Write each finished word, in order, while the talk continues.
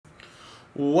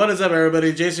What is up,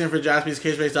 everybody? Jason here for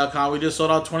JaspysCaseBreaks.com. We just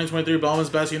sold out 2023 Bowman's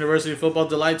Best University Football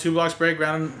Delight 2-box break.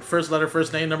 Random first letter,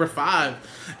 first name, number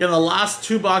 5. Again, the last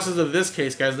 2 boxes of this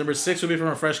case, guys. Number 6 will be from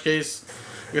a fresh case.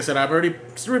 Like I said, I've already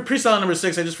pre-selling number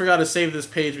 6. I just forgot to save this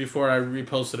page before I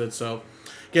reposted it. So,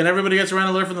 again, everybody gets a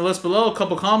random alert from the list below. A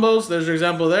couple combos. There's your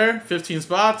example there. 15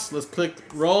 spots. Let's click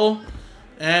roll.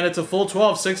 And it's a full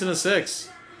 12. 6 and a 6.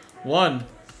 1,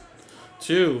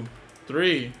 2,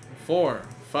 3, 4,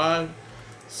 5,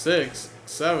 6,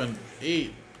 7,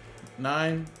 8,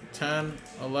 9, 10,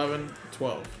 11,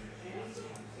 12.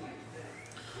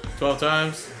 12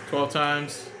 times, 12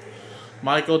 times.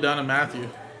 Michael down to Matthew.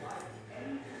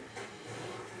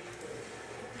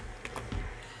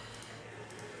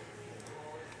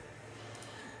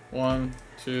 One,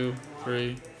 2,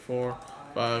 3, 4,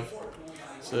 5,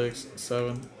 6,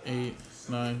 7, 8,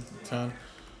 9, 10,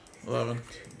 11,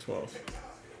 12.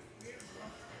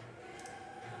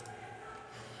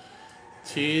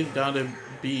 T down to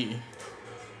B.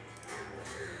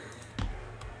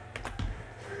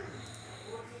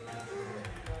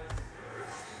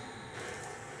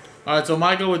 Alright, so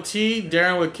Michael with T,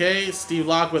 Darren with K, Steve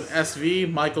Locke with SV,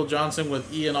 Michael Johnson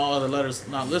with E and all other letters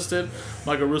not listed,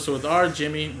 Michael Russo with R,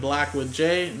 Jimmy Black with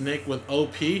J, Nick with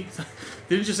OP. Didn't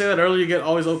you say that earlier? You get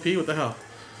always OP? What the hell?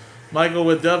 Michael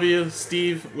with W,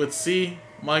 Steve with C,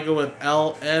 Michael with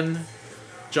L, N,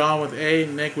 John with A,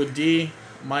 Nick with D,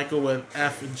 Michael with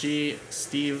F, G,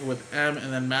 Steve with M,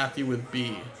 and then Matthew with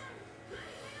B.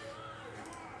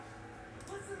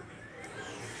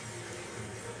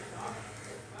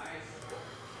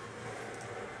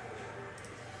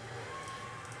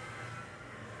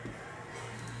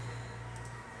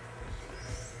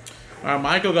 Alright,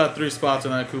 Michael got 3 spots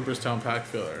in that Cooperstown pack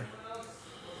filler.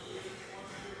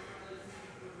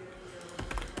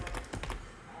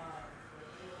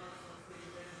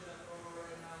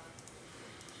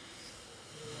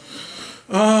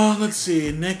 Let's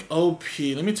see, Nick OP.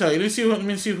 Let me tell you. Let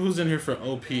me see who's in here for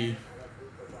OP.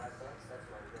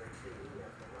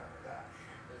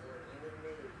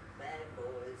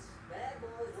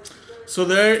 So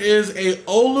there is a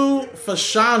Olu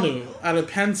Fashanu out of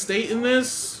Penn State in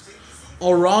this.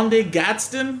 Oronde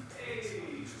Gadsden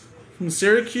from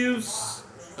Syracuse.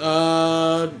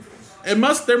 There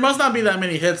must not be that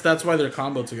many hits. That's why they're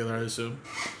comboed together, I assume.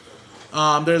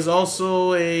 There's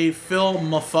also a Phil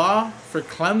Maffa for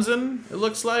Clemson, it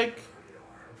looks like.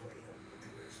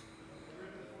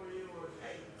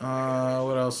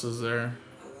 What else is there?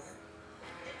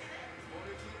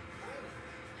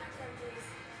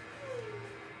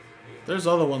 There's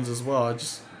other ones as well.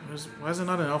 Why is it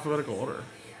not in alphabetical order?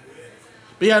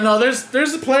 But yeah, no, there's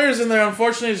the players in there.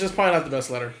 Unfortunately, it's just probably not the best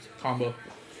letter combo.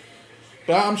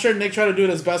 But I'm sure Nick tried to do it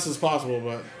as best as possible,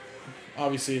 but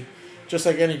obviously, just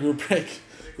like any group break,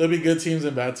 there'll be good teams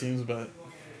and bad teams, but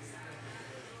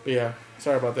yeah,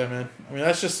 sorry about that, man. I mean,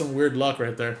 that's just some weird luck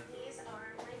right there.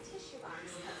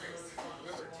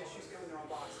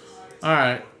 All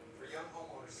right.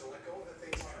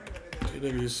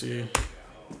 KWC.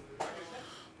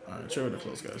 All right, show me the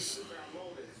close, guys.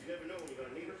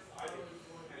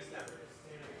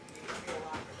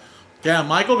 Yeah,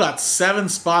 Michael got 7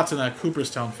 spots in that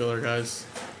Cooperstown filler, guys.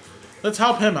 Let's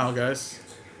help him out, guys.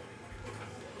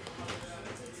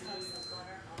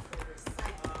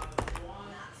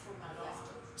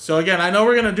 So again, I know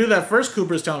we're going to do that first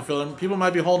Cooperstown filler. People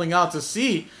might be holding out to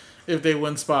see if they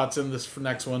win spots in this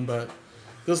next one, but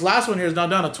this last one here is now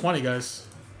down to 20, guys.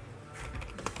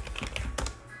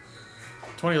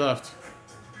 20 left.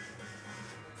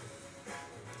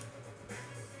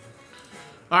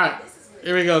 All right,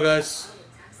 here we go, guys.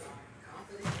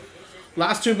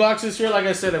 Last 2 boxes here. Like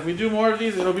I said, if we do more of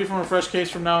these, it'll be from a fresh case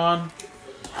from now on.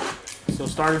 So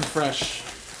starting fresh.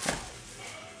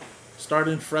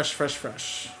 Starting fresh, fresh,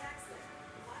 fresh.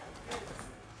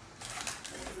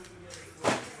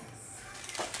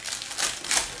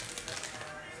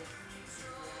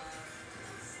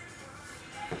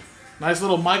 Nice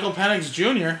little Michael Penix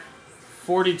Jr.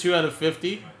 42 out of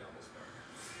 50.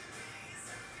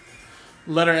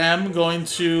 Letter M going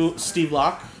to Steve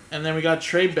Locke. And then we got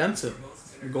Trey Benson.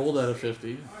 Gold out of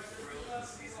 50.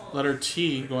 Letter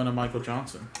T going to Michael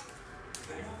Johnson.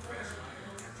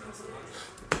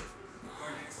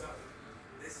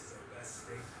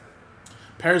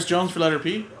 Paris Jones for letter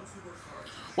P.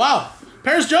 Wow,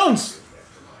 Paris Jones,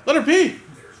 letter P.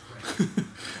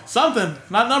 Something,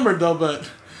 not numbered though, but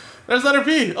there's letter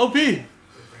P. OP.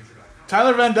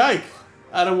 Tyler Van Dyke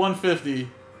out of 150.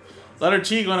 Letter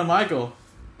T going to Michael.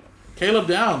 Caleb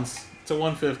Downs to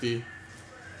 150.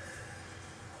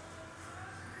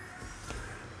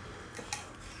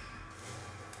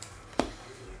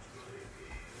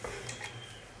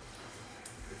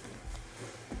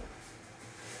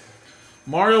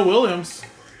 Mario Williams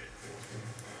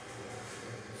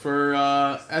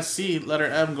for SC, letter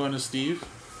M going to Steve.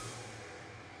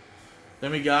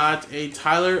 Then we got a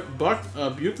Tyler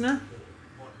Buchner.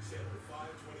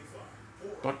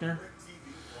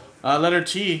 Letter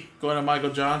T going to Michael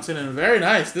Johnson, and very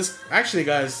nice. This actually,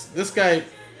 guys, this guy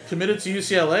committed to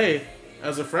UCLA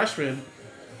as a freshman.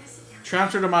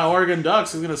 Transferred to my Oregon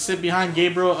Ducks. He's gonna sit behind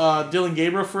Dylan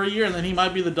Gabriel for a year, and then he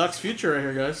might be the Ducks' future right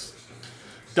here, guys.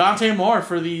 Dante Moore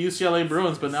for the UCLA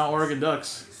Bruins, but now Oregon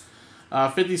Ducks.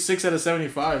 56 out of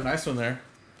 75. Nice one there.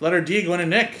 Letter D going to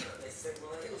Nick.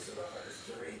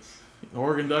 The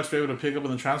Oregon Ducks were able to pick up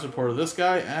in the transfer portal this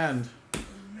guy and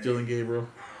Dylan Gabriel.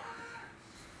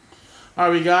 All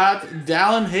right, we got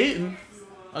Dallin Hayton.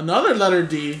 Another letter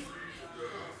D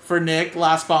for Nick.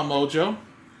 Last spot mojo.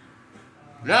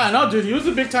 Yeah, I know, dude. He was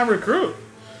a big-time recruit.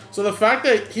 So the fact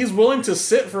that he's willing to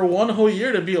sit for one whole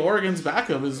year to be Oregon's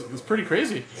backup is pretty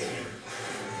crazy.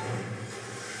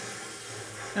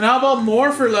 And how about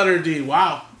more for letter D?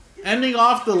 Wow. Ending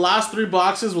off the last 3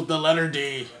 boxes with the letter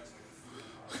D.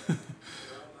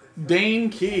 Dane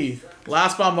Key.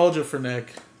 Last spot mojo for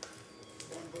Nick.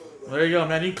 There you go,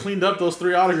 man. He cleaned up those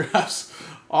 3 autographs.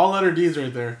 All letter Ds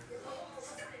right there.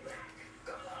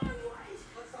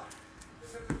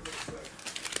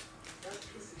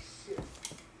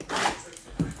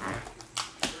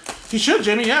 He should,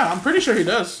 Jimmy. Yeah, I'm pretty sure he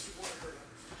does.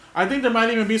 I think there might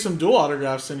even be some dual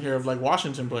autographs in here of like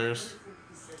Washington players.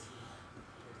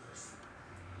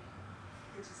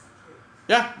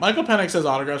 Yeah, Michael Penix has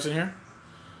autographs in here.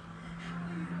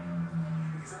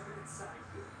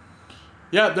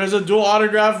 Yeah, there's a dual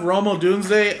autograph, Romo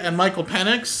Dunze and Michael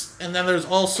Penix. And then there's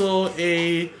also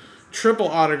a triple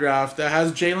autograph that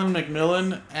has Jalen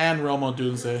McMillan and Romo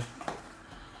Dunze.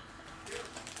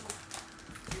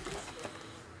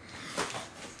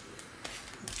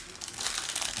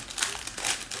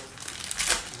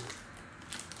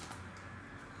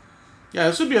 Yeah,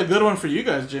 this would be a good one for you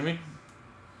guys, Jimmy.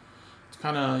 It's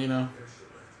kind of, you know,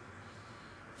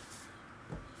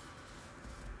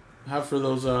 have for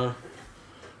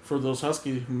those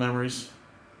Husky memories.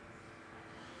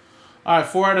 All right,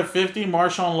 4 out of 50,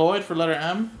 Marshawn Lloyd for letter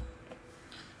M,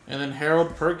 and then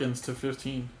Harold Perkins to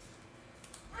 15.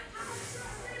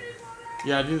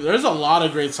 Yeah, dude, there's a lot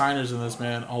of great signers in this,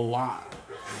 man. A lot.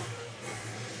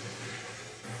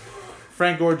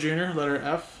 Frank Gore Jr., letter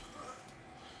F.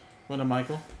 One to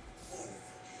Michael.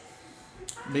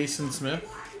 Mason Smith.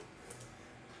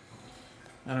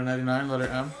 Out of 99, letter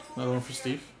M. Another one for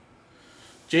Steve.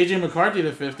 J.J. McCarthy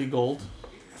to 50, gold.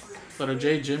 Letter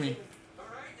J, Jimmy.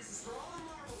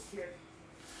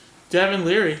 Devin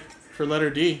Leary for letter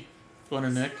D. Going to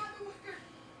Nick.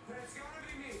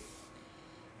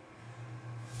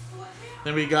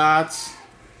 Then we got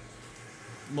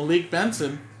Malik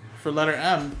Benson for letter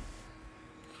M.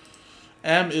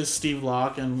 M is Steve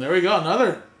Locke, and there we go,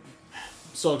 another. I'm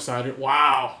so excited.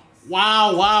 Wow.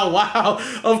 Wow, wow, wow.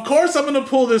 Of course I'm going to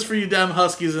pull this for you damn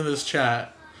Huskies in this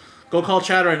chat. Go call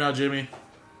chat right now, Jimmy.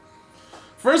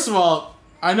 First of all,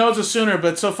 I know it's a Sooner,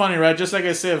 but it's so funny, right? Just like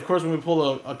I say, of course, when we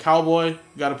pull a Cowboy, you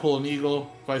got to pull an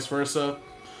Eagle, vice versa.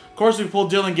 Of course, we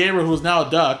pulled Dylan Gabriel, who's now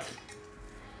a Duck,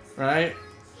 right?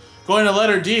 Going to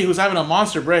letter D, who's having a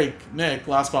monster break. Nick,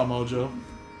 last spot mojo.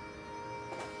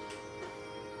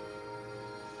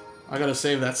 I gotta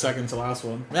save that second to last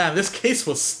one. Man, this case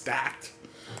was stacked.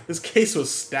 This case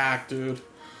was stacked, dude.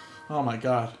 Oh my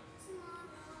god.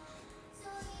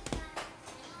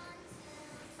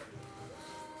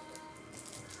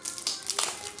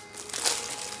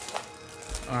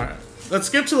 Alright. Let's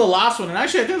skip to the last one. And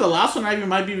actually, I think the last one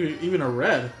might be even a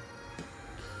red.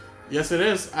 Yes, it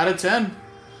is. Out of 10.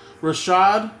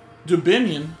 Rashad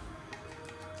Dubinion.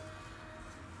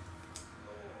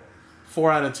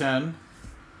 4 out of 10.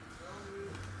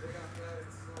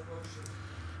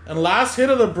 And last hit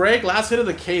of the break, last hit of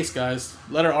the case, guys.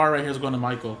 Letter R right here is going to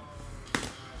Michael.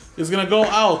 Is going to go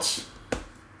out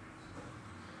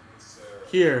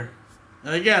here.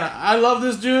 And again, I love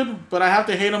this dude, but I have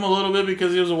to hate him a little bit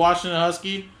because he was a Washington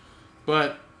Husky.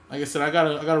 But like I said, I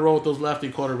gotta roll with those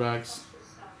lefty quarterbacks.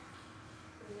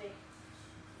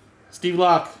 Steve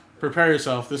Locke, prepare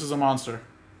yourself. This is a monster.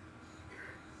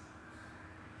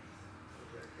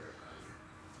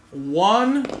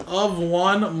 1 of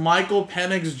 1 Michael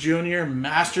Penix Jr.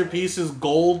 Masterpieces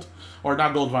gold, or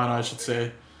not gold vinyl, I should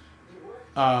say.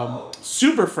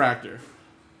 Super Fractor.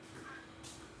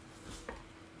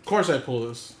 Of course I pull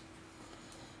this.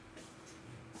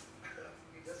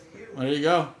 There you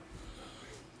go.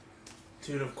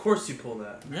 Dude, of course you pull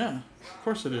that. Yeah, of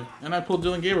course I did. And I pulled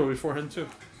Dylan Gabriel before him too.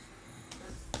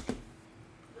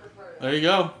 There you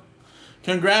go.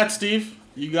 Congrats, Steve.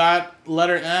 You got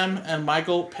letter M and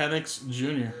Michael Penix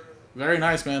Jr. Very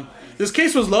nice, man. This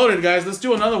case was loaded, guys. Let's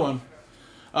do another one.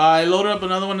 I loaded up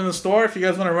another one in the store. If you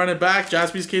guys want to run it back,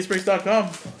 jaspyscasebreaks.com.